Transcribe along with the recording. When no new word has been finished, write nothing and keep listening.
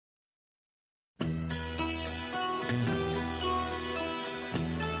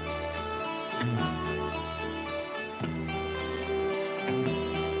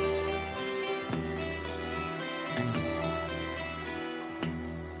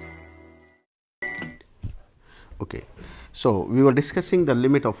Okay. So, we were discussing the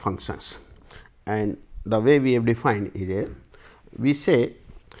limit of functions, and the way we have defined is we say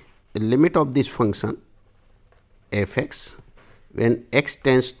the limit of this function f x when x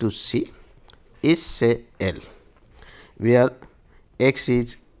tends to c is say L, where x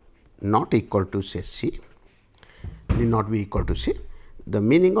is not equal to say c, will not be equal to c. The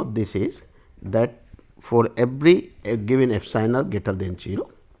meaning of this is that for every given epsilon greater than 0,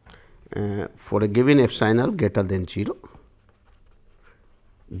 for a given epsilon greater than 0,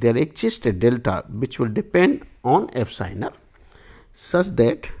 there exists a delta which will depend on epsilon such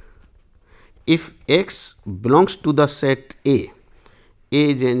that if x belongs to the set A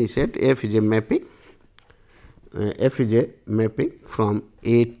is any set, F is a mapping, F is a mapping from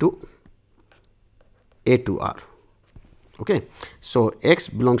A to R. Okay. So, x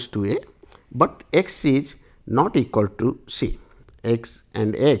belongs to A, but x is not equal to C. X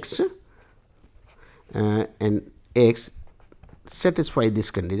and x satisfy this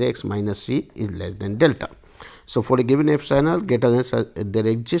condition, x minus c is less than delta. So, for a given epsilon greater than, there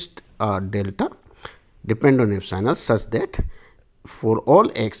exists a delta depend on epsilon such that for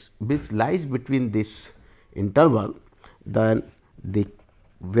all x which lies between this interval, then the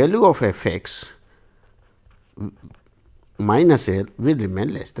value of f x minus L will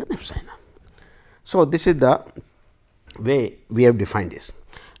remain less than epsilon. So, this is the way we have defined this.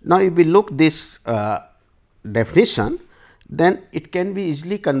 Now, if we look this definition, then it can be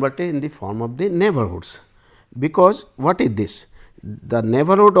easily converted in the form of the neighborhoods, because what is this? The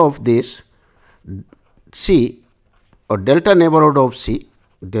neighborhood of this C or delta neighborhood of C,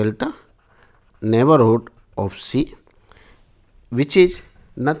 delta neighborhood of C, which is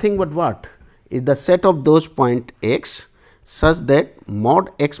nothing but what is the set of those point x such that mod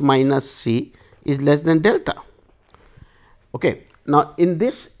x minus c is less than delta. Okay. Now, in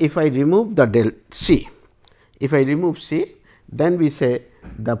this, if I remove the del c, if I remove c, then we say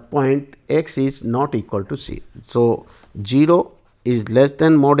the point x is not equal to c. So, 0 is less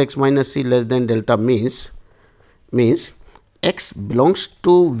than mod x minus c less than delta means x belongs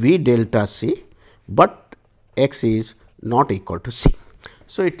to V delta c, but x is not equal to c.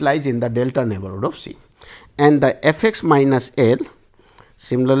 So, it lies in the delta neighborhood of c, and the f x minus L,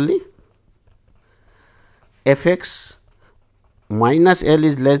 similarly f x minus L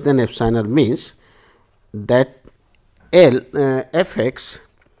is less than epsilon means that f x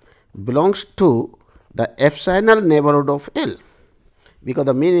belongs to the epsilon neighborhood of L, because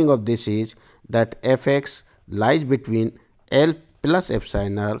the meaning of this is that f x lies between L plus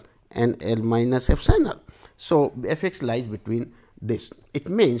epsilon and L minus epsilon. So, f x lies between this. It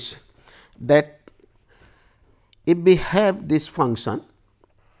means that if we have this function,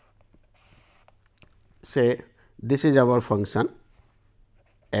 say this is our function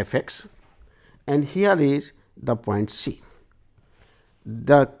f x, and here is the point C,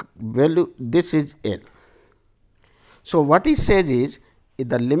 the value, this is L. So, what he says is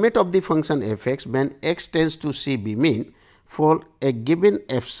the limit of the function f x when x tends to C be mean for a given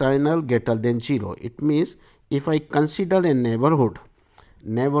epsilon greater than 0. It means, if I consider a neighborhood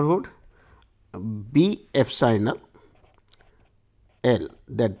B epsilon L,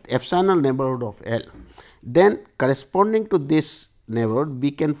 that epsilon neighborhood of L, then corresponding to this neighborhood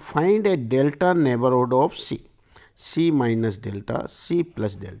we can find a delta neighborhood of C, C minus delta, C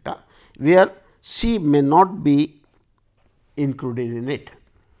plus delta, where C may not be included in it.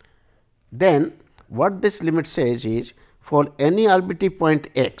 Then what this limit says is, for any arbitrary point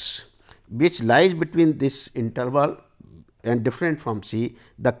x which lies between this interval and different from C,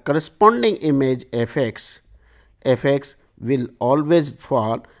 the corresponding image f x will always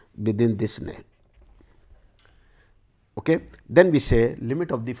fall within this net. Okay. Then we say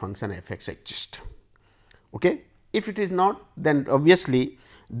limit of the function f x exists. Okay. If it is not, then obviously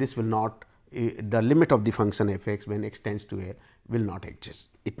this will not, the limit of the function f x when x tends to A will not exist.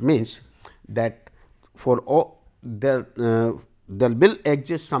 It means that for all there will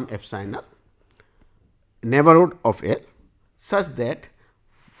exist some epsilon neighborhood of L such that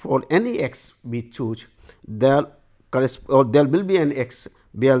for any x we choose, there will be an x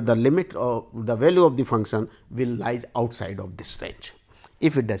where the limit of the value of the function will lie outside of this range,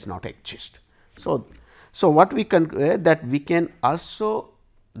 if it does not exist. So, what we can that we can also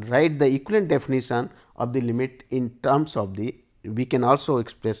write the equivalent definition of the limit in terms of the, we can also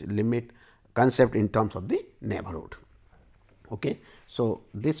express limit concept in terms of the neighborhood. Okay. So,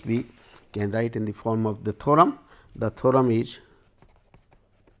 this we can write in the form of the theorem. The theorem is,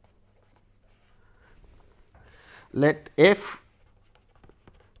 let f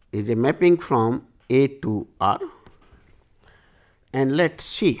is a mapping from A to R, and let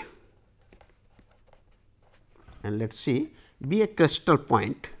C and let us see, be a crystal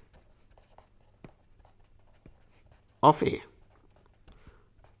point of A.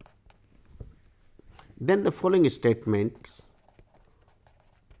 Then the following statements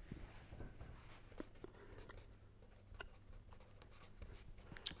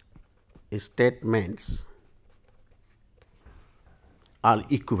are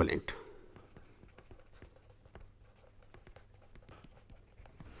equivalent.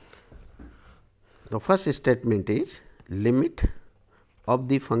 The first statement is limit of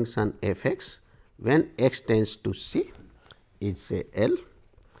the function f x when x tends to c is say L,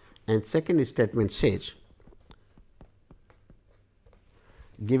 and second statement says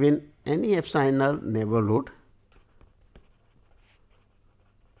given any epsilon neighborhood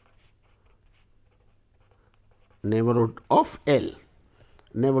of L,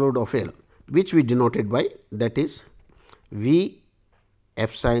 which we denoted by that is V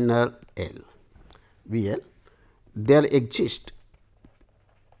epsilon L, VL, there exists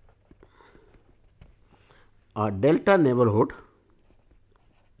a delta neighborhood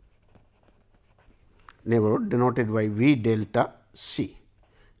denoted by V delta C,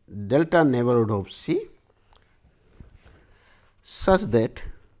 delta neighborhood of C such that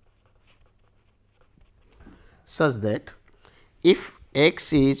if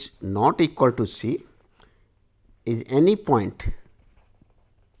x is not equal to C is any point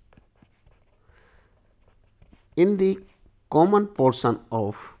in the common portion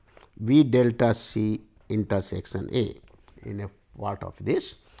of V delta C intersection A in a part of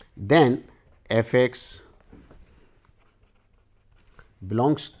this, then f x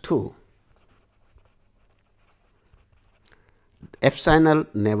belongs to epsilon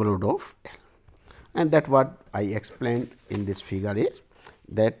neighborhood of L. And that what I explained in this figure is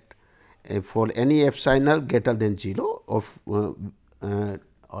that for any epsilon greater than 0 of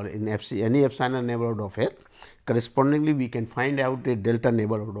or in any epsilon neighborhood of L, correspondingly we can find out a delta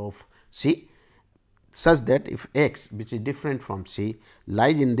neighborhood of C such that if x, which is different from C,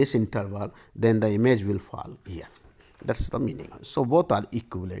 lies in this interval, then the image will fall here. That is the meaning. So, both are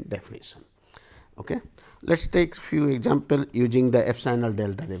equivalent definition. Okay. Let us take few example using the epsilon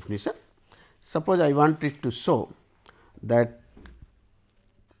delta definition. Suppose I want it to show that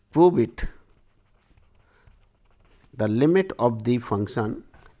prove it the limit of the function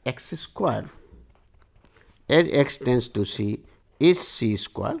x square as x tends to C is C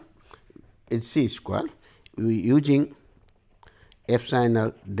square using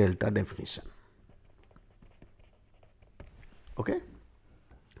epsilon delta definition. Okay.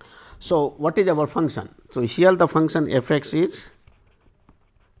 So, what is our function? So, here the function f x is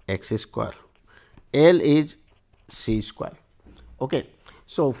x square, L is C square. Okay.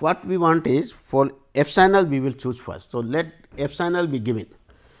 So, what we want is for epsilon we will choose first. So, let epsilon be given.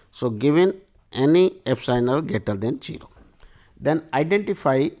 So, given any epsilon greater than 0, then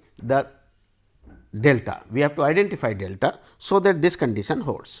identify the delta. We have to identify delta, so that this condition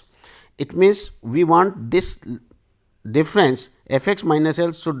holds. It means we want this difference f x minus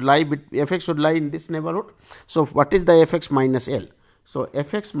L should lie in this neighborhood. So, what is the f x minus L? So,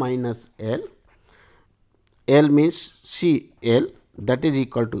 f x minus L, L means C L, that is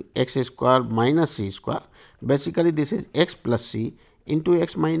equal to x square minus C square. Basically, this is x plus C into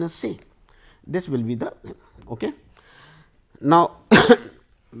x minus C. This will be the okay. Now,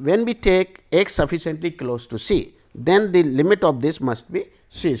 when we take x sufficiently close to C, then the limit of this must be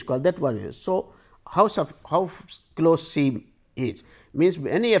C square. That one is. So, how close C is means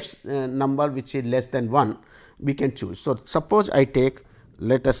any number which is less than 1 we can choose. So, suppose I take,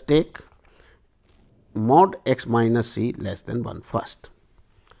 let us take mod x minus C less than 1 first.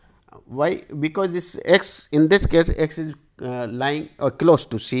 Why? Because this x, in this case x is lying or close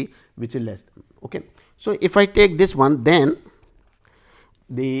to C, which is less than. Okay. So, if I take this one, then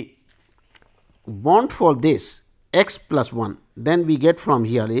the bond for this x plus 1, then we get from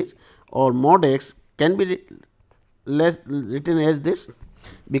here is, or mod x can be written as this,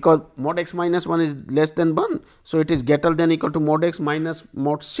 because mod x minus 1 is less than 1. So, it is greater than equal to mod x minus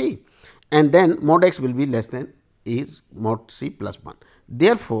mod C, and then mod x will be less than is mod C plus 1.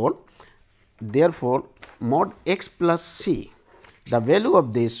 Therefore, mod x plus C, the value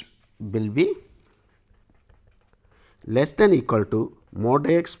of this will be less than equal to mod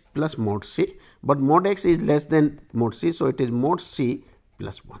x plus mod C, but mod x is less than mod C. So, it is mod C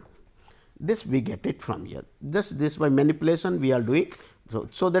plus 1. This we get it from here, just this by manipulation we are doing,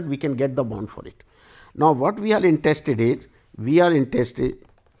 so that we can get the bond for it. Now, what we are interested is, we are interested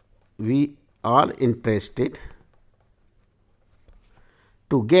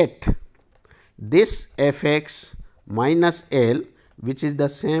to get this f x minus L, which is the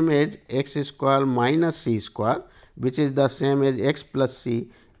same as x square minus C square, which is the same as x plus c,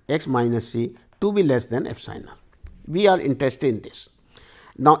 x minus c to be less than epsilon. We are interested in this.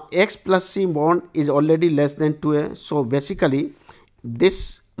 Now, x plus c bond is already less than 2a. So, basically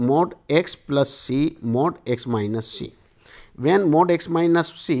this mod x plus c mod x minus c. When mod x minus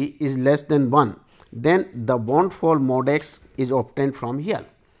c is less than 1, then the bond for mod x is obtained from here.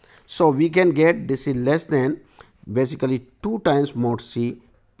 So, we can get this is less than basically 2 times mod c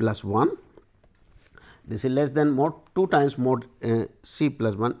plus 1. This is less than mod 2 times mod c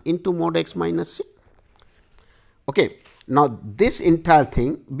plus 1 into mod x minus c. Okay. Now, this entire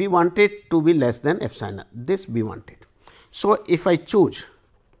thing we wanted to be less than epsilon, this we wanted. So, if I choose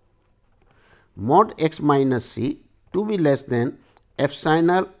mod x minus c to be less than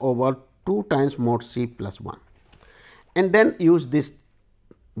epsilon over 2 times mod c plus 1 and then use this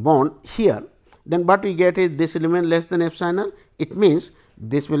bond here, then what we get is this element less than epsilon. It means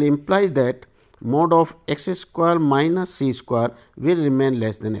this will imply that mod of x square minus c square will remain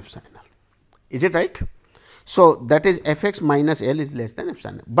less than epsilon. Is it right? So, that is f x minus L is less than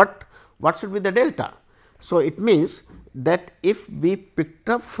epsilon, but what should be the delta? So, it means that if we picked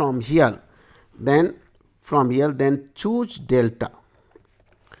up from here, then choose delta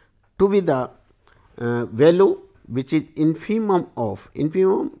to be the value which is infimum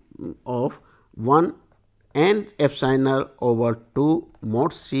of 1 and epsilon over 2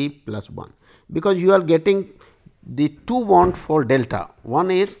 mod c plus 1, because you are getting the 2 bond for delta.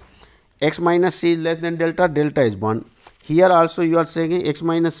 One is x minus c is less than delta, delta is 1. Here also you are saying x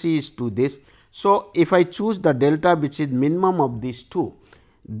minus c is 2 this. So, if I choose the delta which is minimum of these 2,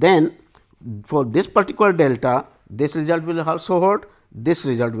 then for this particular delta, this result will also hold, this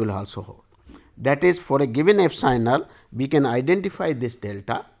result will also hold. That is, for a given epsilon, we can identify this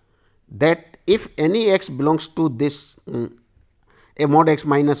delta, that if any x belongs to this a mod x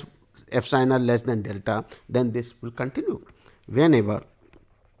minus epsilon less than delta, then this will continue whenever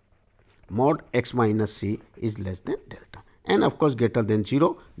mod x minus c is less than delta, and of course, greater than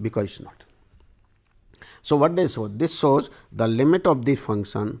 0 because it is not. So, what they show? This shows the limit of the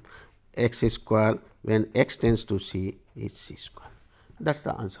function x square when x tends to c is c square. That is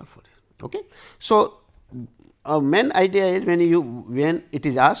the answer for it. Okay. So, our main idea is when it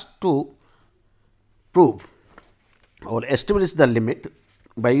is asked to prove or establish the limit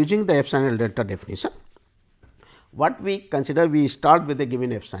by using the epsilon delta definition, what we consider, we start with a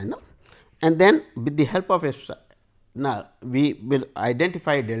given epsilon, and then with the help of epsilon we will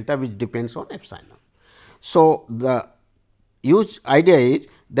identify delta which depends on epsilon. So, the huge idea is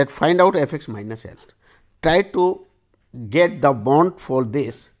that find out f x minus L, try to get the bond for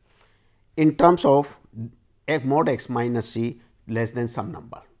this in terms of f mod x minus c less than some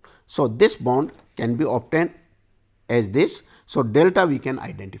number. So, this bond can be obtained as this. So, delta we can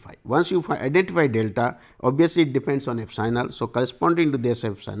identify. Once you identify delta, obviously it depends on epsilon. So, corresponding to this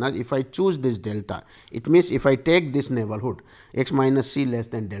epsilon, if I choose this delta, it means if I take this neighborhood x minus c less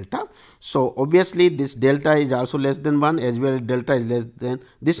than delta. So, obviously this delta is also less than 1, as well as delta is less than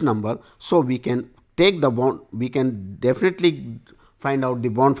this number. So, we can take the bond, we can definitely find out the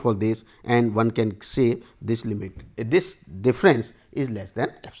bond for this, and one can say this limit, this difference is less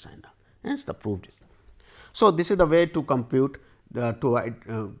than epsilon, hence the proof is. So, this is the way to compute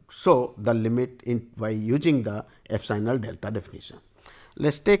show the limit by using the epsilon delta definition. Let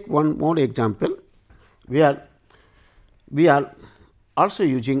us take one more example, where we are also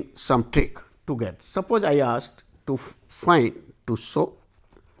using some trick to get. Suppose I asked to show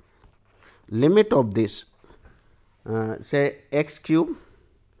limit of this say x cube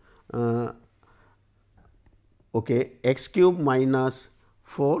x cube minus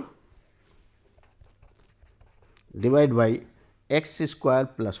 4 divided by x square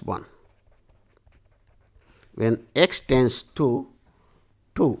plus 1 when x tends to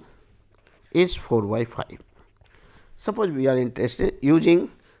 2 is 4 by 5. Suppose we are interested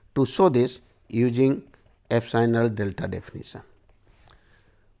to show this using epsilon delta definition.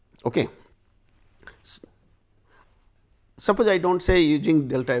 Okay. Suppose I do not say using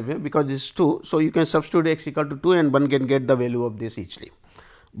delta because this is 2. So, you can substitute x equal to 2 and one can get the value of this easily.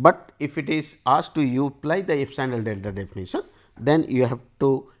 But if it is asked to you apply the epsilon delta definition, then you have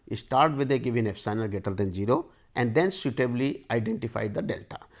to start with a given epsilon greater than 0 and then suitably identify the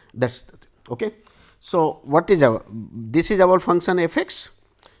delta. That is the thing. Okay. So, what is our, this is our function f x,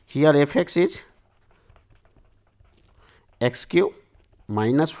 here f x is x cube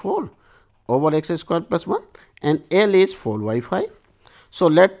minus 4 over x square plus 1 and L is 4 by 5. So,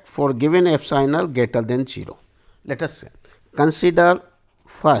 let for given epsilon greater than 0, let us consider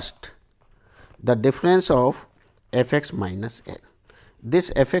first the difference of f x minus L.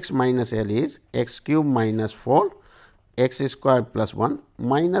 This f x minus L is x cube minus 4 x square plus 1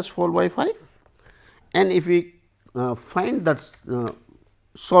 minus 4 by 5, and if we find that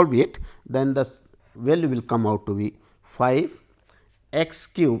solve it, then the value will come out to be 5 x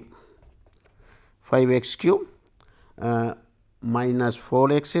cube minus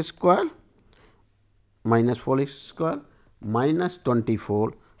 4 x square minus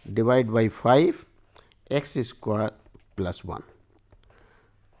 24 divided by 5 x square plus 1,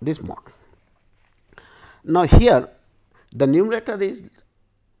 this mod. Now, here the numerator is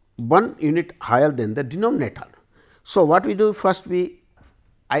 1 unit higher than the denominator. So, what we do first, we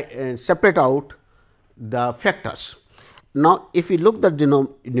separate out the factors. Now, if we look the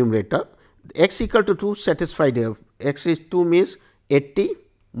numerator, x equal to 2 satisfied here, x is 2 means 80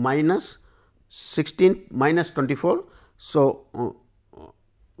 minus 16 minus 24. So,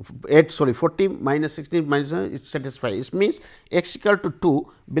 40 minus 16 minus it satisfies. It means x equal to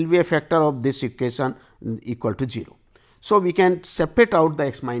 2 will be a factor of this equation equal to 0. So, we can separate out the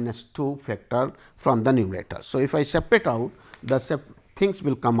x minus 2 factor from the numerator. So, if I separate out, the things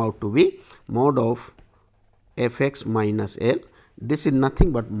will come out to be mod of f x minus L. This is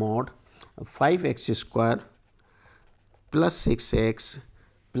nothing but mod 5 x square plus 6 x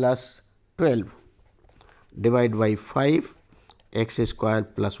plus 12 divided by 5 x square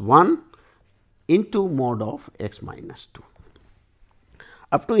plus 1 into mod of x minus 2.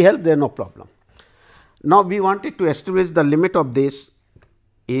 Up to here there is no problem. Now, we wanted to establish the limit of this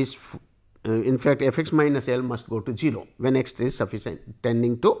is in fact, f x minus L must go to 0 when x is sufficient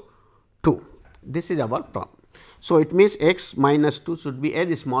tending to 2. This is our problem. So, it means x minus 2 should be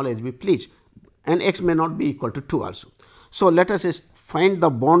as small as we please, and x may not be equal to 2 also. So, let us find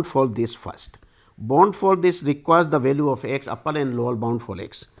the bound for this first. Bound for this requires the value of x, upper and lower bound for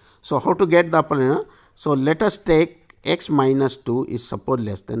x. So, how to get the upper and lower? So, let us take x minus 2 is suppose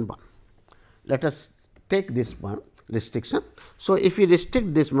less than 1. Let us take this one restriction. So, if we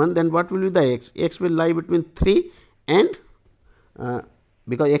restrict this one, then what will be the x? X will lie between 3 and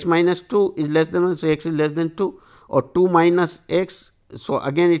because x minus 2 is less than 1. So, x is less than 2 or 2 minus x. So,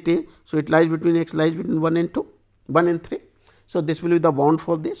 again it is. So, it lies between x lies between 1 and 2, 1 and 3. So, this will be the bound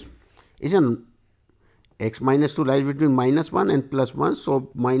for this, isn't x minus 2 lies between minus 1 and plus 1.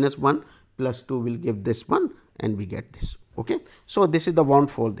 So, minus 1 plus 2 will give this one and we get this. Okay. So, this is the bound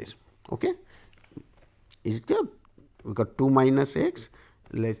for this. Okay. Is it clear? We got 2 minus x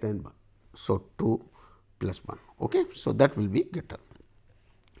less than 1. So, 2 plus 1. Okay. So, that will be greater.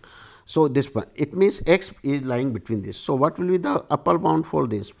 So, this one it means x is lying between this. So, what will be the upper bound for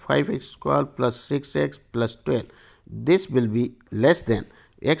this? 5 x square plus 6 x plus 12. This will be less than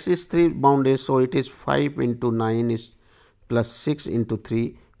x is 3 bounded. So, it is 5 into 9 is plus 6 into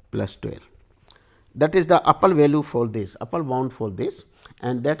 3 plus 12. That is the upper value for this, upper bound for this,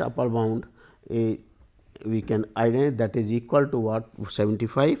 and that upper bound we can identify that is equal to what?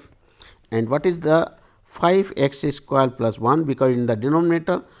 75. And what is the 5 x square plus 1, because in the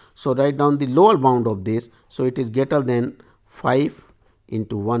denominator. So, write down the lower bound of this. So, it is greater than 5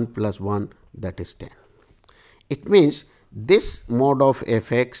 into 1 plus 1, that is 10. It means this mod of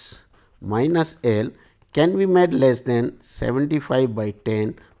f x minus L can be made less than 75 by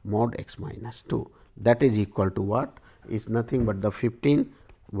 10 mod x minus 2. That is equal to what? Is nothing but the 15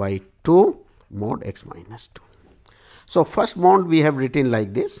 by 2 mod x minus 2. So, first mod we have written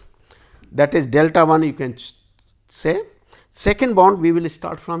like this, that is delta 1 you can say. Second bound we will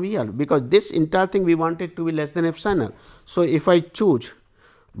start from here, because this entire thing we want it to be less than epsilon. So, if I choose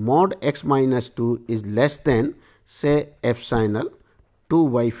mod x minus 2 is less than say epsilon 2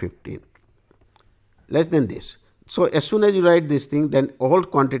 by 15, less than this. So, as soon as you write this thing, then all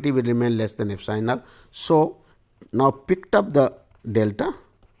quantity will remain less than epsilon. So, now picked up the delta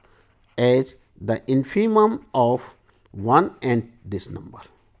as the infimum of 1 and this number.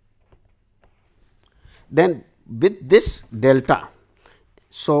 Then with this delta,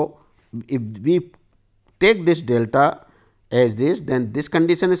 so if we take this delta as this, then this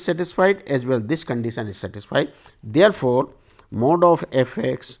condition is satisfied as well this condition is satisfied. Therefore, mod of f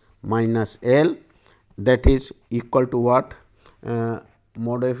x minus L, that is equal to what?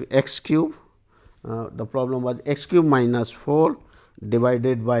 Mod of x cube, the problem was x cube minus 4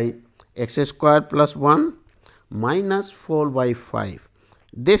 divided by x square plus 1 minus 4 by 5.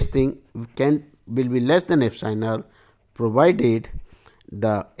 This thing will be less than epsilon provided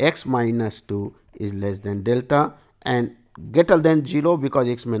the x minus 2 is less than delta and greater than 0, because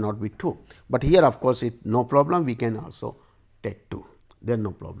x may not be 2. But here of course, it no problem, we can also take 2, there is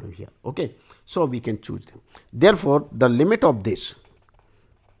no problem here. Okay. So, we can choose them. Therefore, the limit of this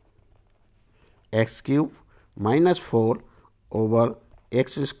x cube minus 4 over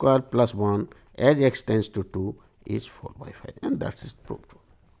x square plus 1 as x tends to 2 is 4 by 5, and that is proved.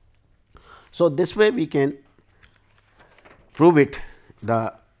 So, this way we can prove it,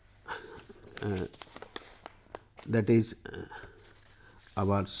 the that is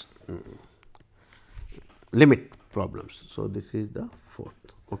our limit problems. So, this is the fourth.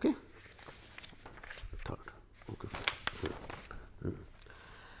 Okay. Third. Okay.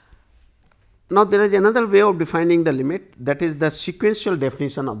 Now, there is another way of defining the limit, that is the sequential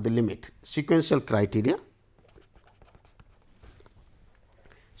definition of the limit, sequential criteria,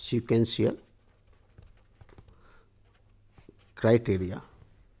 sequential criteria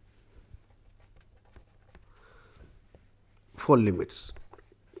for limits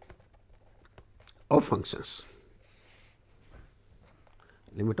of functions,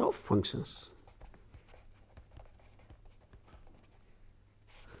 limit of functions.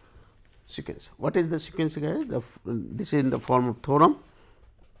 Sequence. What is the sequence, guys? This is in the form of theorem.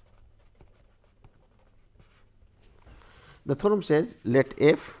 The theorem says, let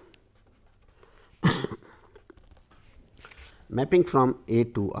f mapping from A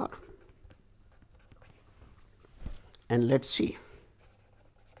to R and let C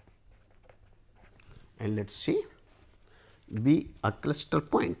be a cluster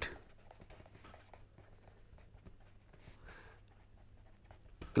point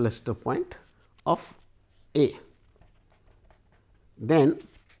of A, then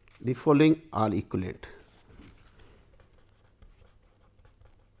the following are equivalent.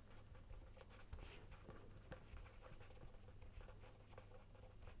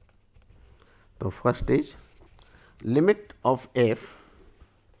 The first is limit of f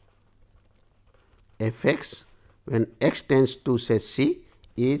x when x tends to say C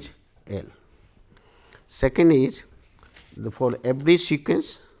is L. Second is for every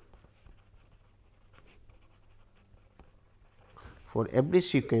sequence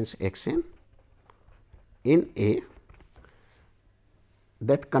x n in A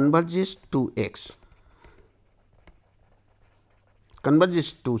that converges to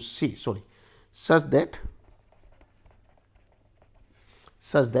C such that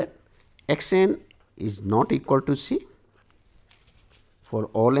x n is not equal to C for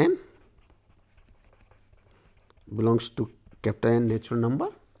all n belongs to capital N natural number,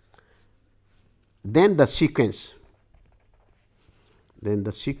 then the sequence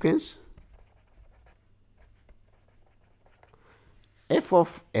f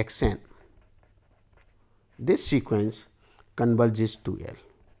of x n, this sequence converges to L.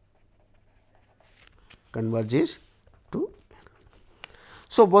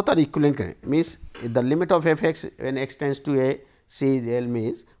 So, both are equivalent, means the limit of f x when x tends to A C is L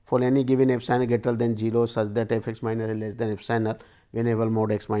means for any given epsilon greater than 0 such that f x minus L less than epsilon whenever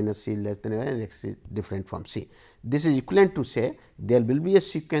mod x minus C less than and x is different from C. This is equivalent to say there will be a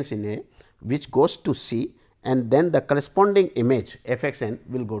sequence in A which goes to C and then the corresponding image f x n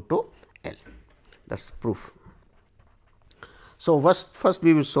will go to L. That is proof. So, first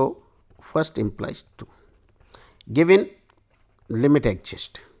we will show first implies 2. Given limit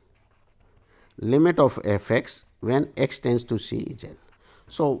exists, limit of f x when x tends to C is L.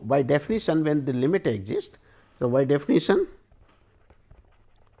 So, by definition when the limit exists, so by definition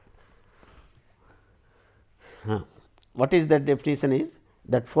what is that definition is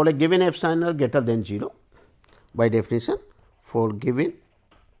that for a given epsilon greater than 0, by definition for given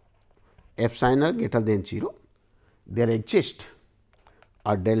epsilon greater than 0 there exists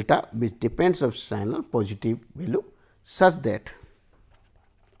a delta which depends on epsilon positive value such that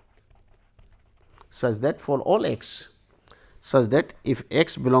for all x, such that if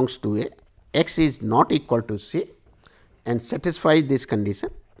x belongs to A, x is not equal to C and satisfy this condition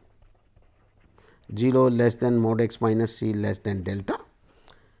 0 less than mod x minus C less than delta,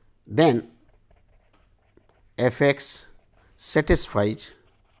 then f x satisfies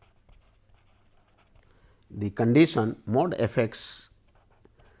the condition mod f x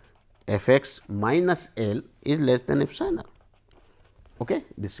minus L is less than epsilon. Okay,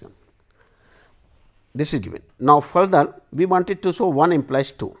 this is given. Now, further we wanted to show 1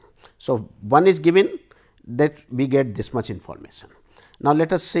 implies 2. So, 1 is given that we get this much information. Now,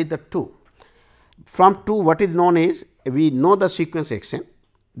 let us say the 2. From 2 what is known is we know the sequence x n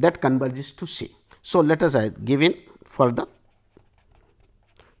that converges to C. So, let us add given further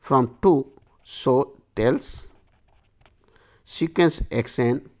from 2, so tells sequence x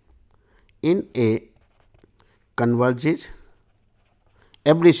n in A converges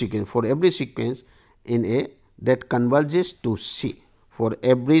every sequence for every sequence in A that converges to C for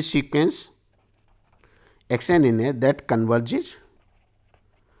every sequence x n in A that converges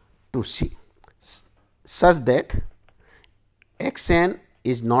to C such that x n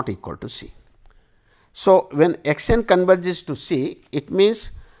is not equal to C. So, when x n converges to C, it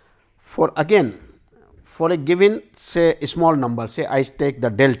means for again for a given say a small number, say I take the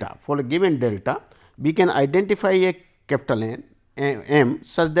delta, for a given delta we can identify a capital N M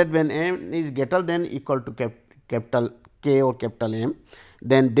such that when n is greater than equal to capital K or capital M,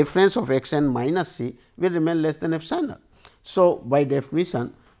 then difference of x n minus C will remain less than epsilon. So, by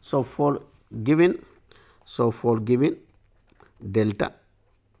definition, for given delta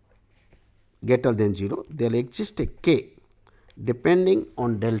greater than 0, there exists a K depending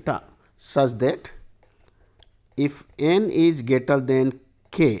on delta such that if n is greater than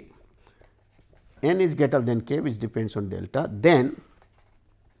K, which depends on delta, then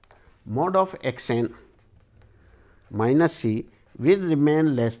mod of x n minus C will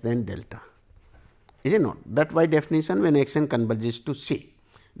remain less than delta. Is it not? That by definition when x n converges to C.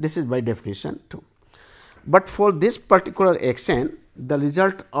 This is by definition 2. But for this particular x n, the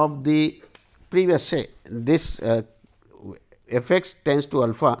result of the previous say this f x tends to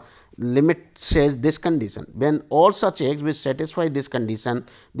alpha limit says this condition. When all such x which satisfy this condition,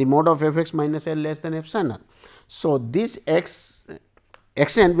 the mod of f x minus L less than epsilon. So, this x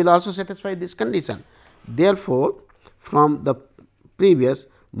n will also satisfy this condition. Therefore, from the previous,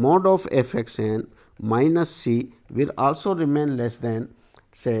 mod of f x n minus C will also remain less than,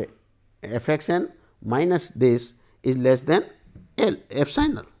 say, f x n minus this is less than L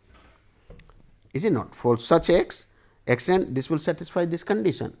epsilon. Is it not? For such x n, this will satisfy this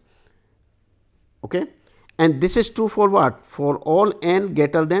condition. Okay? And this is true for what? For all n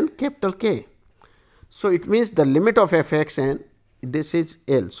greater than capital K. So, it means the limit of f x n, this is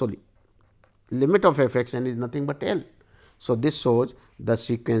L, sorry, limit of f x n is nothing but L. So, this shows the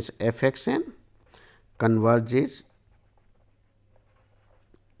sequence f x n converges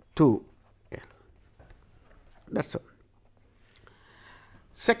to L. That is all.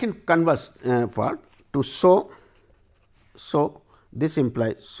 Second converse part, to show this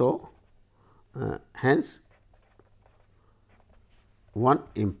implies hence 1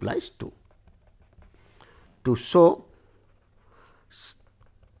 implies 2. To show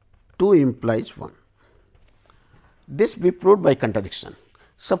 2 implies 1. This be proved by contradiction.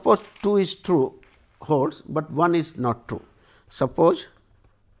 Suppose 2 is true holds, but 1 is not true. Suppose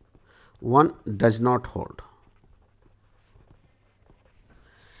 1 does not hold.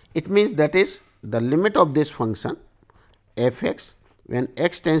 It means that is the limit of this function f x when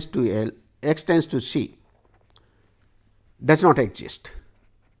x tends to L, x tends to C does not exist.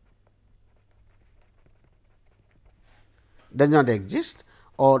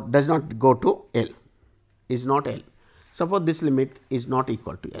 Or does not go to L, is not L. Suppose this limit is not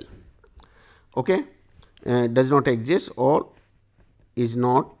equal to L. Okay? Does not exist or is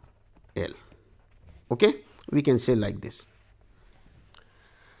not L. Okay? We can say like this.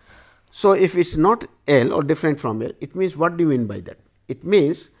 So, if it is not L or different from L, it means what do you mean by that? It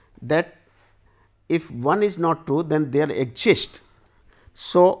means that if 1 is not true, then there exists.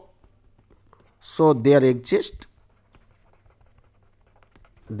 So, there exists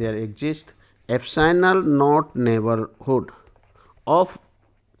epsilon naught neighborhood of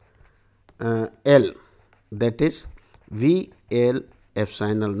L, that is V L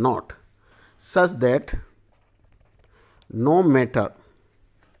epsilon naught, such that no matter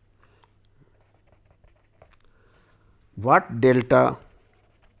what delta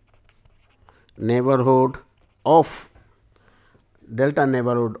neighborhood of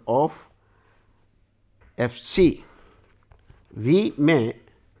f c, we may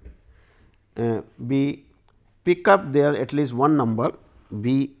be pick up there at least one number,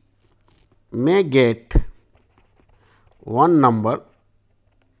 we may get one number,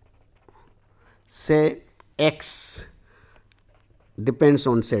 say x depends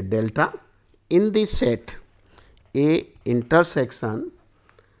on say delta, in the set A intersection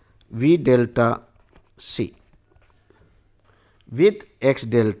V delta C with x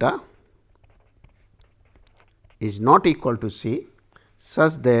delta is not equal to C,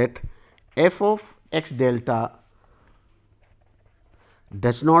 such that f of x delta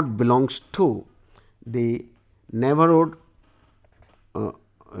does not belongs to the neighborhood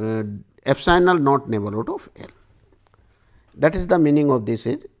epsilon naught neighborhood of L. That is the meaning of this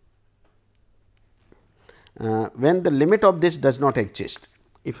is when the limit of this does not exist.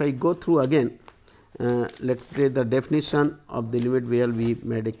 If I go through again, let us say the definition of the limit where we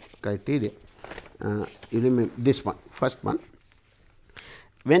made a criteria, you remember this one, first one.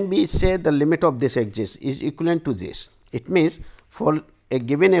 When we say the limit of this exists is equivalent to this, it means for a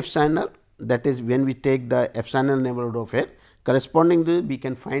given epsilon, that is when we take the epsilon neighborhood of L, corresponding to we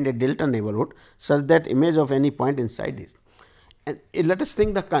can find a delta neighborhood such that image of any point inside is. And let us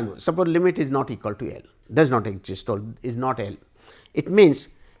think the converse. Suppose limit is not equal to L, does not exist or is not L. It means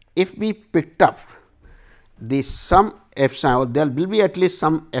if we picked up the sum epsilon, there will be at least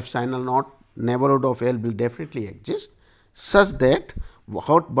some epsilon naught neighborhood of L will definitely exist, such that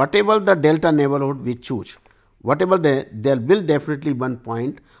whatever the delta neighborhood we choose, whatever there will definitely one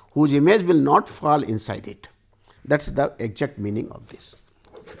point whose image will not fall inside it. That is the exact meaning of this.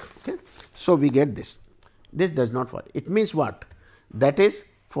 Okay. So, we get this. This does not fall. It means what? That is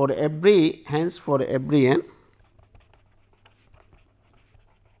for every, hence for every n,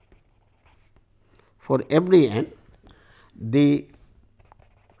 the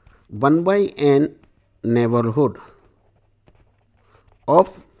 1 by n neighborhood of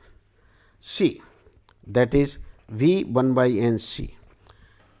C, that is V 1 by n C,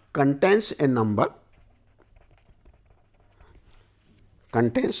 contains a number,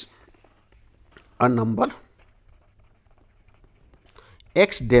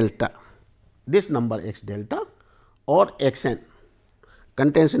 x delta, this number x delta or x n,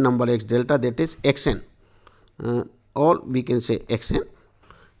 contains a number x delta, that is x n, or we can say x n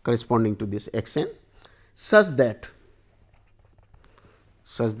corresponding to this x n, such that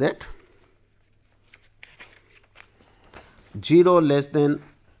such that 0 less than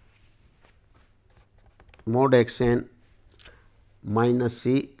mod x n minus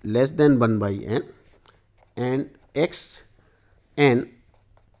c less than 1 by n and x n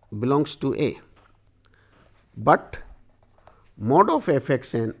belongs to A, but mod of f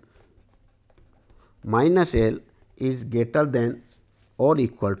x n minus L is greater than or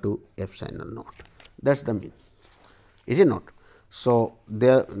equal to epsilon naught. That is the mean, is it not? So,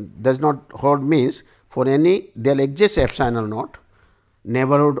 there does not hold means for any there exists epsilon naught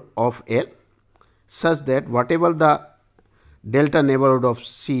neighborhood of L, such that whatever the delta neighborhood of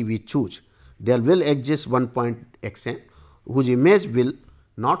C we choose, there will exist one point x n whose image will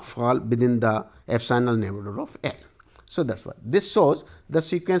not fall within the epsilon neighborhood of L. So, that is why this shows the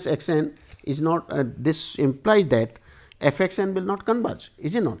sequence x n is not this implies that f x n will not converge,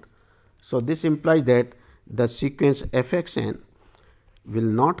 is it not? So, this implies that the sequence f x n will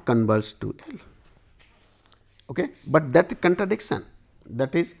not converge to L, okay. But that contradiction,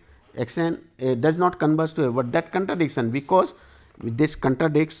 that is x n does not converge to L, but that contradiction, because this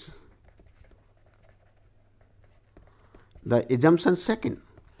contradicts the assumption second,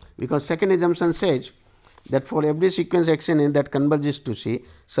 because second assumption says that for every sequence x n that converges to C,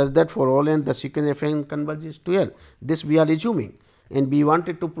 such that for all n the sequence f n converges to L. This we are assuming, and we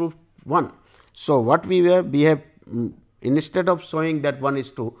wanted to prove 1. So, what we have instead of showing that 1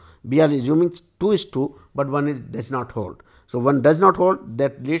 is 2, we are assuming 2 is 2, but 1 does not hold. So, 1 does not hold,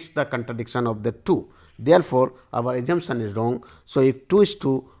 that leads the contradiction of the 2. Therefore, our assumption is wrong. So, if 2 is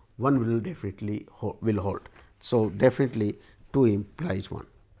 2, 1 will definitely hold. So, definitely 2 implies 1.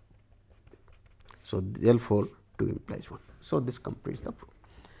 So, therefore, 2 implies 1. So, this completes the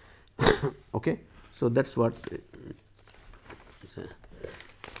proof. Okay. So, that is what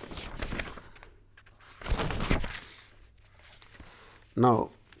now,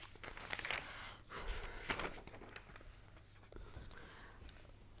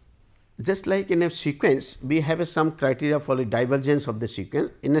 just like in a sequence, we have some criteria for the divergence of the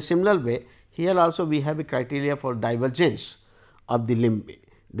sequence. In a similar way, here also we have a criteria for divergence of the limit,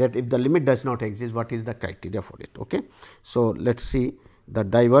 that if the limit does not exist, what is the criteria for it. Okay. So, let us see the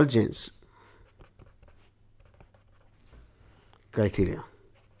divergence criteria.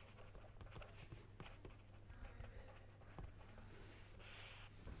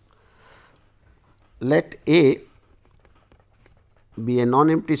 Let A be a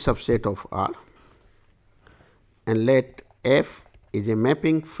non-empty subset of R, and let F is a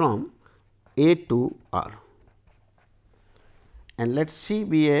mapping from A to R, and let C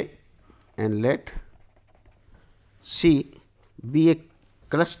be a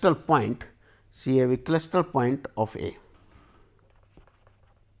cluster point, C have a cluster point of A.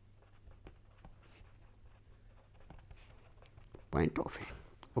 Point of A.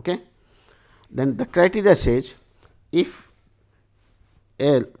 Okay. Then the criteria says if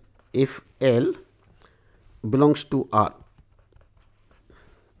L belongs to R,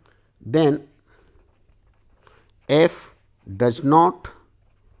 then F does not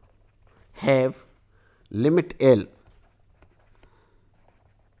have limit L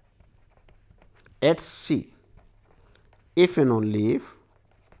at C if and only if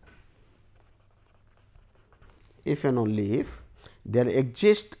there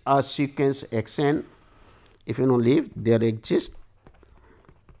exists a sequence x n, if and only if there exists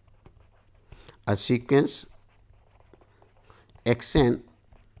a sequence x n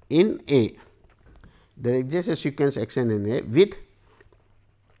in A there exists a sequence x n in A with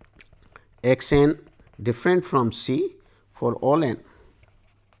x n different from C for all n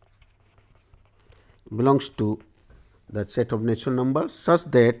belongs to the set of natural numbers such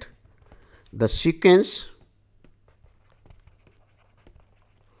that the sequence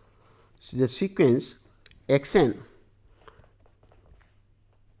x n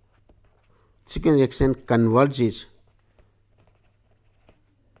converges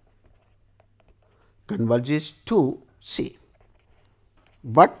to C,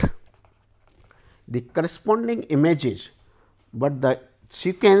 but the corresponding images, but the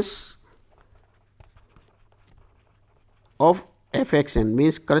sequence of f x n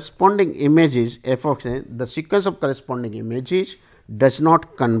means corresponding images f of x n, the sequence of corresponding images does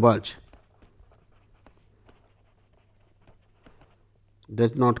not converge,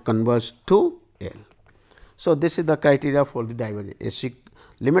 to L. So, this is the criteria for the divergence.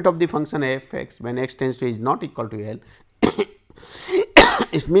 Limit of the function f x when x tends to is not equal to L,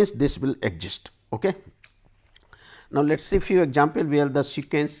 it means this will exist. Okay. Now, let us see few example where the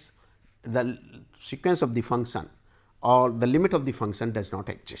sequence of the function or the limit of the function does not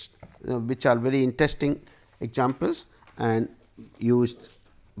exist, which are very interesting examples and used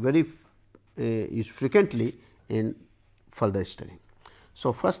very used frequently in further study.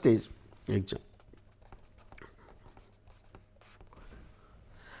 So, first is example.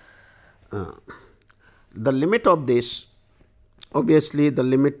 The limit of this, obviously the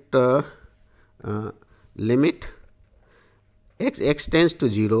limit x tends to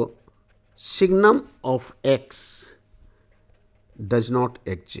 0, signum of x does not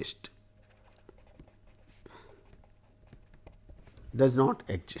exist,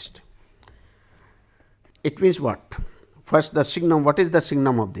 It means what? First the signum, what is the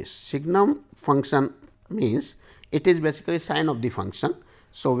signum of this? Signum function means it is basically sign of the function.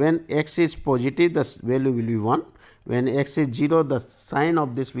 So, when x is positive, the value will be 1. When x is 0, the sign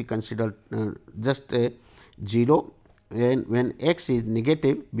of this we consider just a 0. When x is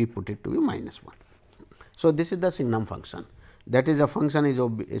negative, we put it to be minus 1. So, this is the signum function. That is, a function is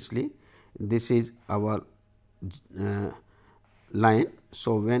obviously this is our line.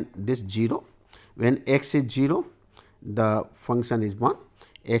 So, when this 0, when x is 0, the function is 1,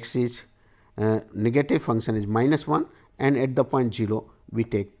 x is negative, function is minus 1, and at the point 0 we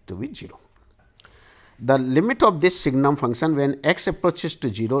take to be 0. The limit of this signum function when x approaches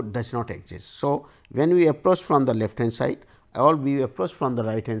to 0 does not exist. So, when we approach from the left hand side or we approach from the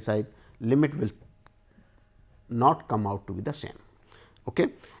right hand side, limit will not come out to be the same. Okay.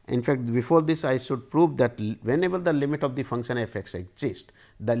 In fact, before this I should prove that whenever the limit of the function f x exists,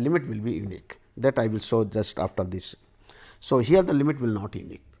 the limit will be unique, that I will show just after this. So, here the limit will not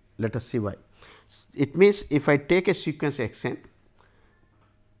unique. Let us see why. It means, if I take a sequence x n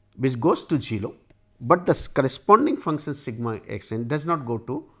which goes to 0, but the corresponding function sigma x n does not go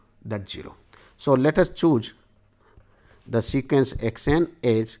to that 0. So, let us choose the sequence x n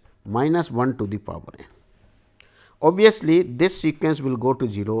as minus 1 to the power n. Obviously, this sequence will go to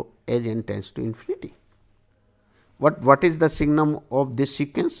 0 as n tends to infinity. What is the signum of this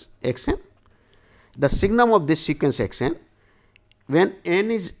sequence x n? The signum of this sequence x n, when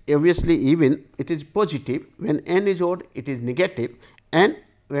n is obviously even, it is positive, when n is odd, it is negative, and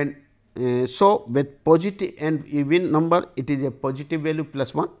when so with positive and even number, it is a positive value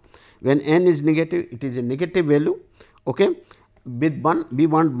plus 1, when n is negative, it is a negative value. Okay. With 1 we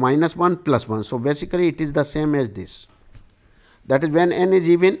want minus 1 plus 1. So, basically it is the same as this, that is when n is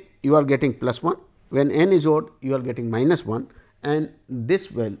even you are getting plus 1, when n is odd you are getting minus 1, and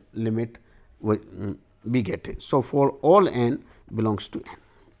this will limit we get it. So, for all n belongs to n.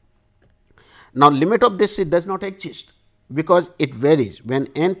 Now, limit of this it does not exist, because it varies. When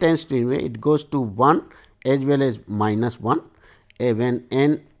n tends to infinity, it goes to 1 as well as minus 1, when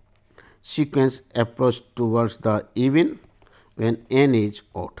n sequence approach towards the even, when n is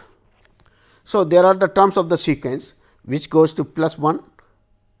odd. So, there are the terms of the sequence which goes to plus 1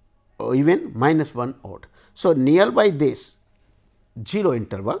 even, minus 1 odd. So, nearby this 0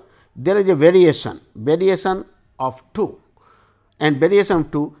 interval, there is a variation of 2, and variation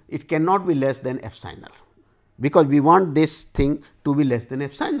of 2, it cannot be less than epsilon, because we want this thing to be less than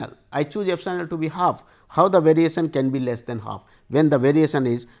epsilon. I choose epsilon to be half. How the variation can be less than half? When the variation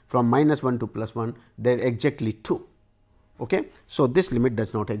is from minus 1 to plus 1, there are exactly 2. Okay. So, this limit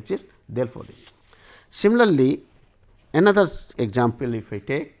does not exist, therefore. Similarly, another example, if I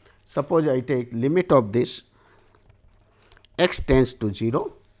take, suppose I take limit of this x tends to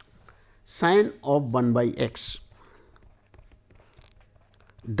 0, sin of 1 by x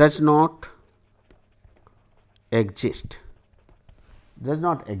does not exist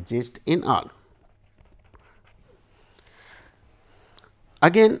in R.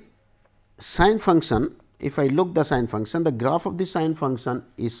 Again sine function, if I look the sine function, the graph of the sine function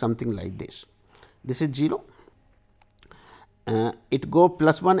is something like this. This is 0, it go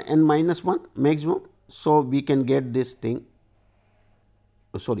 +1 and -1 maximum. So, we can get this thing,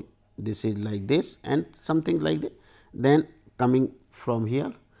 sorry, this is like this and something like that, then coming from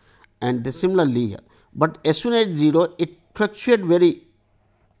here and similarly here, but as soon as 0 it fluctuates very,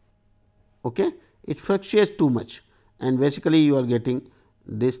 okay, it fluctuates too much, and basically you are getting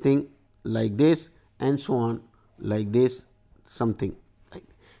this thing like this and so on like this, something like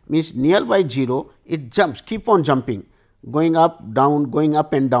that. Means nearby 0 it jumps, keep on jumping, going up down, going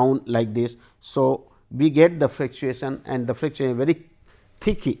up and down like this. So, we get the fluctuation, and the fluctuation very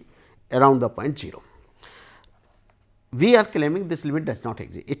thicky around the point 0. We are claiming this limit does not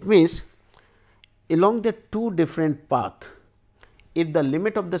exist. It means along the two different path, if the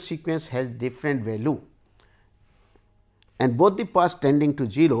limit of the sequence has different value and both the paths tending to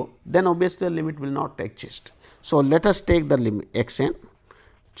 0, then obviously the limit will not exist. So, let us take the limit x n,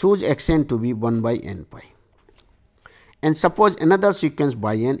 choose x n to be 1 by n pi, and suppose another sequence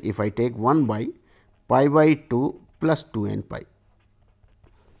by n, if I take 1 by pi by 2 plus 2 n pi.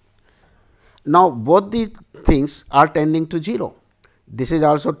 Now, both the things are tending to 0. This is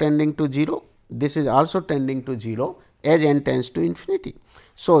also tending to 0. This is also tending to 0 as n tends to infinity.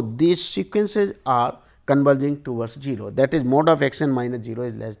 So, these sequences are converging towards 0, that is mod of x n minus 0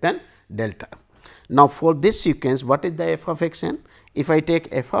 is less than delta. Now, for this sequence, what is the f of x n? If I take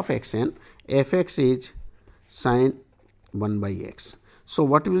f of x n, f x is sin 1 by x. So,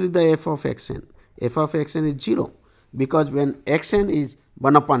 what will be the f of x n? F of x n is 0, because when x n is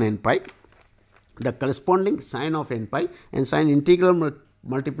 1 upon n pi, the corresponding sine of n pi and sine integral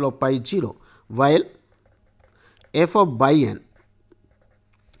multiple of pi is 0, while f of by n,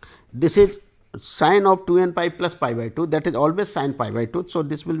 this is sine of 2 n pi plus pi by 2, that is always sine pi by 2. So,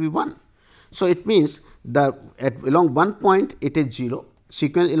 this will be 1. So, it means the along one point it is 0,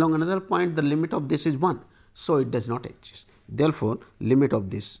 sequence along another point the limit of this is 1. So, it does not exist. Therefore, limit of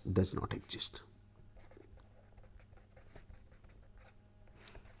this does not exist.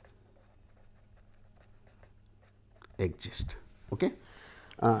 Okay.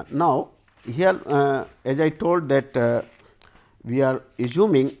 Now, here as I told that we are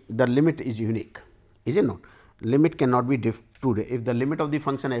assuming the limit is unique, is it not? Limit cannot be true. If the limit of the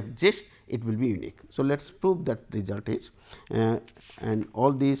function exists, it will be unique. So, let us prove that result is and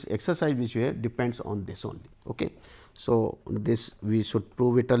all these exercise which we have depends on this only. Okay. So, this we should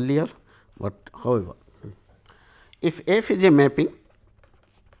prove it earlier, but however, if f is a mapping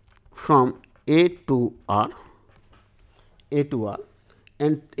from A to R,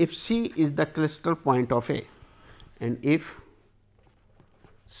 and if C is the cluster point of A, and if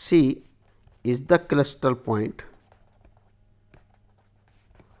C is the cluster point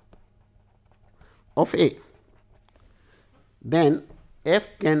of A, then f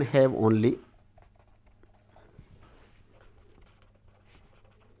can have only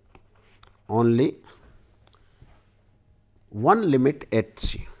one limit at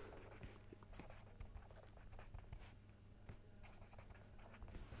C.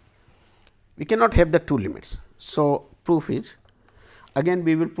 We cannot have the two limits. So, proof is, again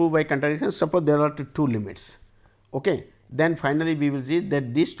we will prove by contradiction. Suppose there are two limits, okay, then finally we will see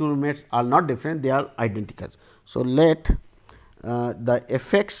that these two limits are not different, they are identical. So, let the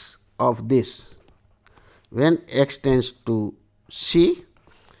f x of this when x tends to C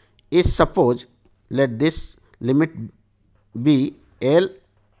is, suppose let this limit be L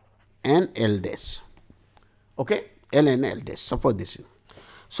and L dash, okay, L and L dash, suppose this is.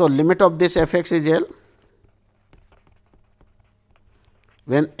 So, limit of this f x is L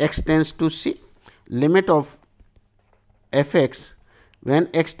when x tends to C, limit of f x when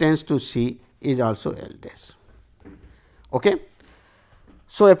x tends to C is also L dash. Okay.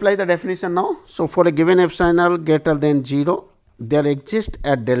 So, apply the definition now. So, for a given epsilon L greater than 0, there exists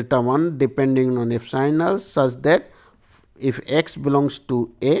at delta 1 depending on epsilon L such that if x belongs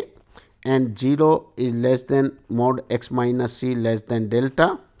to A and 0 is less than mod x minus C less than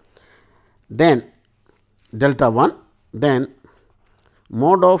delta, then delta 1, then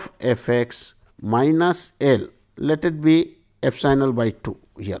mod of f x minus L, let it be epsilon L by 2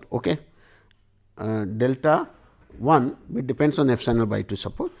 here, okay. Delta 1 which depends on epsilon L by 2,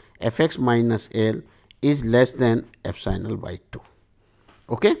 suppose f x minus L is less than epsilon L by 2,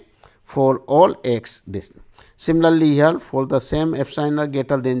 okay, for all x this. Similarly, here for the same epsilon L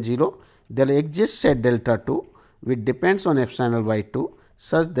greater than 0, there exists at delta 2 which depends on epsilon L by 2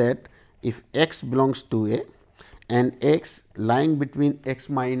 such that if x belongs to A and x lying between x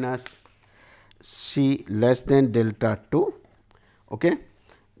minus C less than delta 2, okay,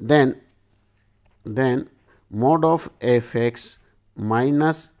 then mod of f x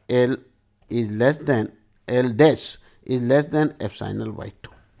minus L is less than L dash is less than epsilon by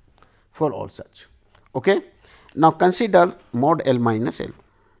 2 for all such. Okay. Now, consider mod L minus L.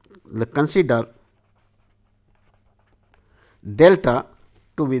 Consider delta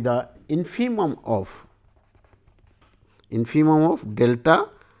to be the infimum of delta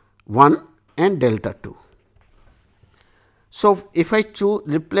 1 and delta 2. So, if I choose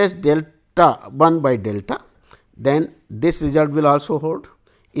replace delta 1 by delta, then this result will also hold.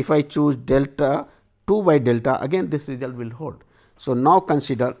 If I choose delta 2 by delta, again this result will hold. So, now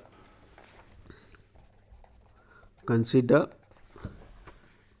consider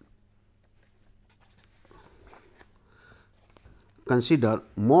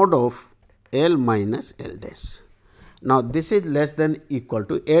mod of L minus L dash. Now, this is less than equal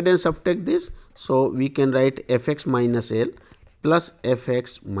to, add and subtract this. So, we can write f x minus L plus f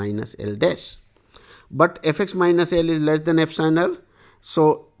x minus L dash, but f x minus L is less than epsilon L.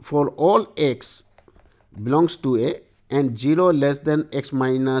 So, for all x belongs to A and 0 less than x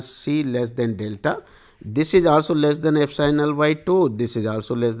minus c less than delta, this is also less than epsilon L by 2, this is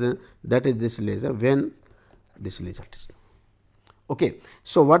also less than, that is this less than when this result is. Okay.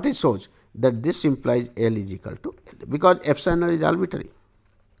 So, what it shows that this implies L is equal to L, because epsilon L is arbitrarily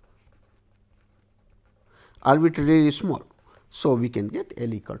small. So, we can get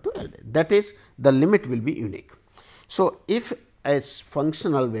L equal to L, that is the limit will be unique. So, if a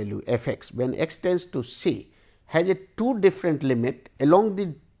functional value f x when x tends to c has a two different limit along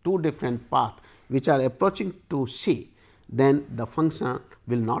the two different path which are approaching to c, then the function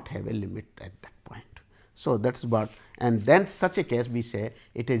will not have a limit at that point. So, that is what, and then such a case we say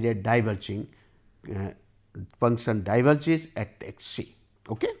it is a diverging function diverges at x c.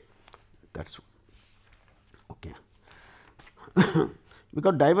 Okay? That is okay.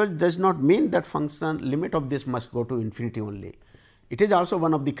 Because diverge does not mean that function limit of this must go to infinity only. It is also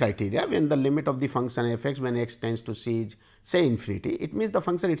one of the criteria when the limit of the function f x when x tends to c is say infinity, it means the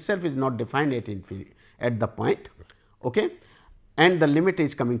function itself is not defined at infinity at the point, okay, and the limit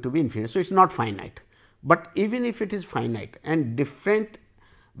is coming to be infinity. So, it is not finite, but even if it is finite and different,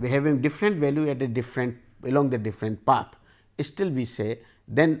 we having different value at a different along the different path, still we say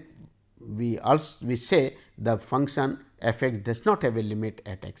then we say the function f x does not have a limit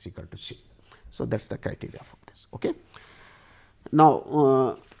at x equal to c. So, that is the criteria for this. Okay.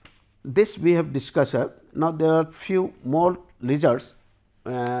 Now, this we have discussed. Now, there are few more results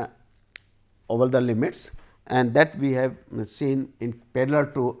over the limits, and that we have seen in parallel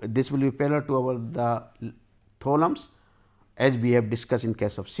to, this will be parallel to our the theorems as we have discussed in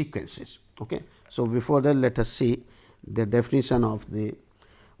case of sequences. Okay. So, before that let us see the definition of the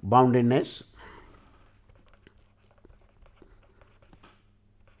boundedness.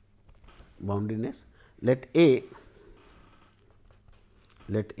 Let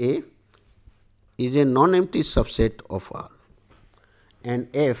A is a non-empty subset of R, and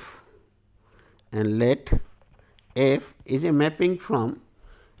F, and let F is a mapping from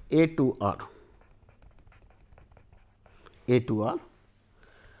A to R,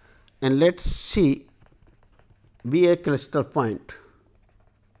 and let C be a cluster point,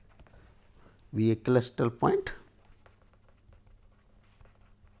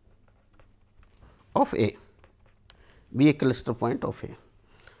 of A, be a cluster point of A.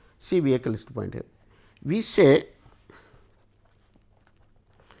 C be a cluster point A. We say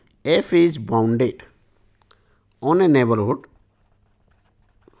F is bounded on a neighborhood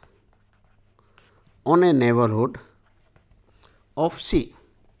of C,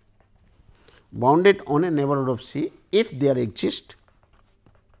 bounded on a neighborhood of C if there exists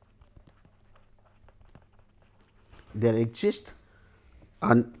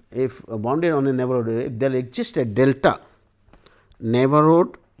and if bounded on a neighborhood, if there exists a delta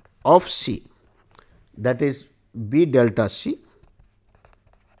neighborhood of C, that is B delta C,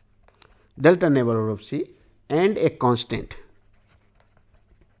 delta neighborhood of C, and a constant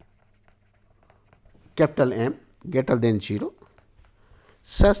capital M greater than 0,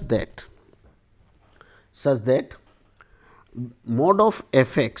 such that mod of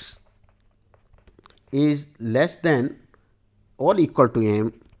f x is less than or equal to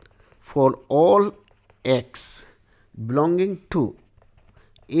m for all x belonging to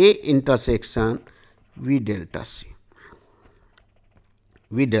A intersection V delta C.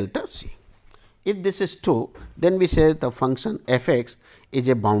 If this is true, then we say the function f x is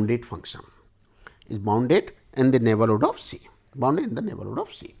a bounded function, is bounded in the neighborhood of C,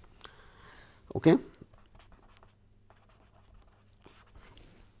 Okay.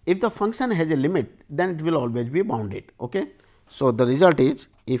 If the function has a limit, then it will always be bounded. Okay. So, the result is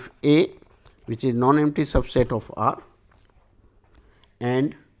if A, which is non-empty subset of R,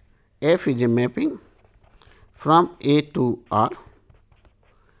 and F is a mapping from A to R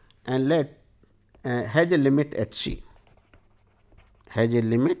and let has a limit at C, has a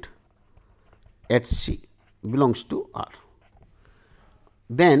limit at C belongs to R.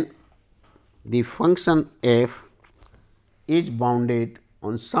 Then the function f is bounded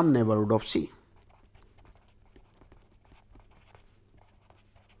on some neighborhood of C.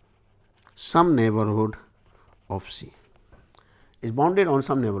 Some neighborhood of C is bounded on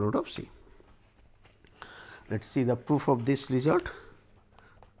some neighborhood of C. Let us see the proof of this result.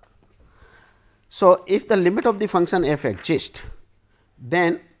 So, if the limit of the function f exists,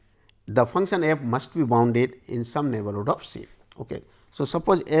 then the function f must be bounded in some neighborhood of C. Okay. So,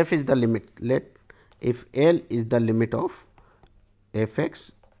 suppose f is the limit, let if L is the limit of f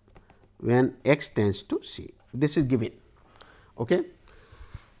x when x tends to C, this is given. Okay.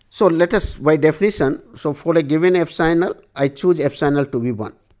 So, let us by definition, so for a given epsilon L, I choose epsilon L to be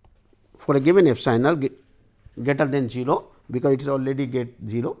 1. For a given epsilon L greater than 0, because it is already get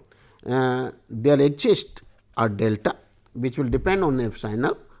 0, there exists a delta which will depend on epsilon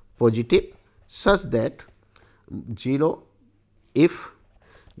L positive such that 0, if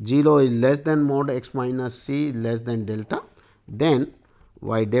 0 is less than mod x minus c less than delta, then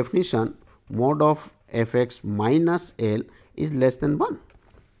by definition mod of f x minus L is less than 1.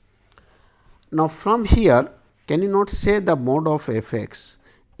 Now, from here can you not say the mod of f x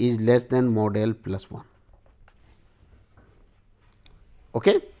is less than mod L plus 1.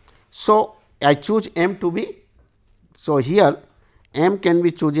 Okay. So, I choose m to be, so here m can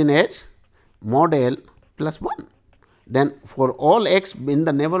be chosen as mod L plus 1, then for all x in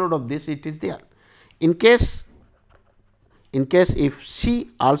the neighborhood of this it is there. In case if C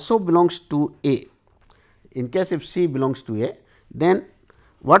also belongs to A, in case if C belongs to A, then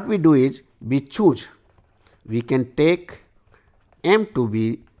what we do is we choose, we can take m to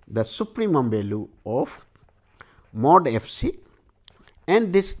be the supremum value of mod f c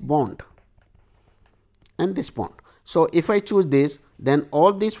and this bond and this bond. So, if I choose this, then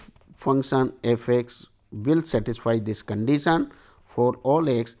all this function f x will satisfy this condition for all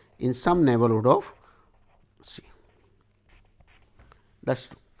x in some neighborhood of C. That is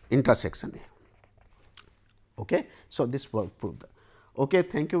intersection A. Okay. So, this will prove that. Okay,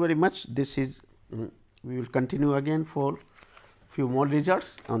 thank you very much. This is we will continue again for few more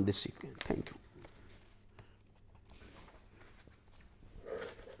results on this sequence. Thank you.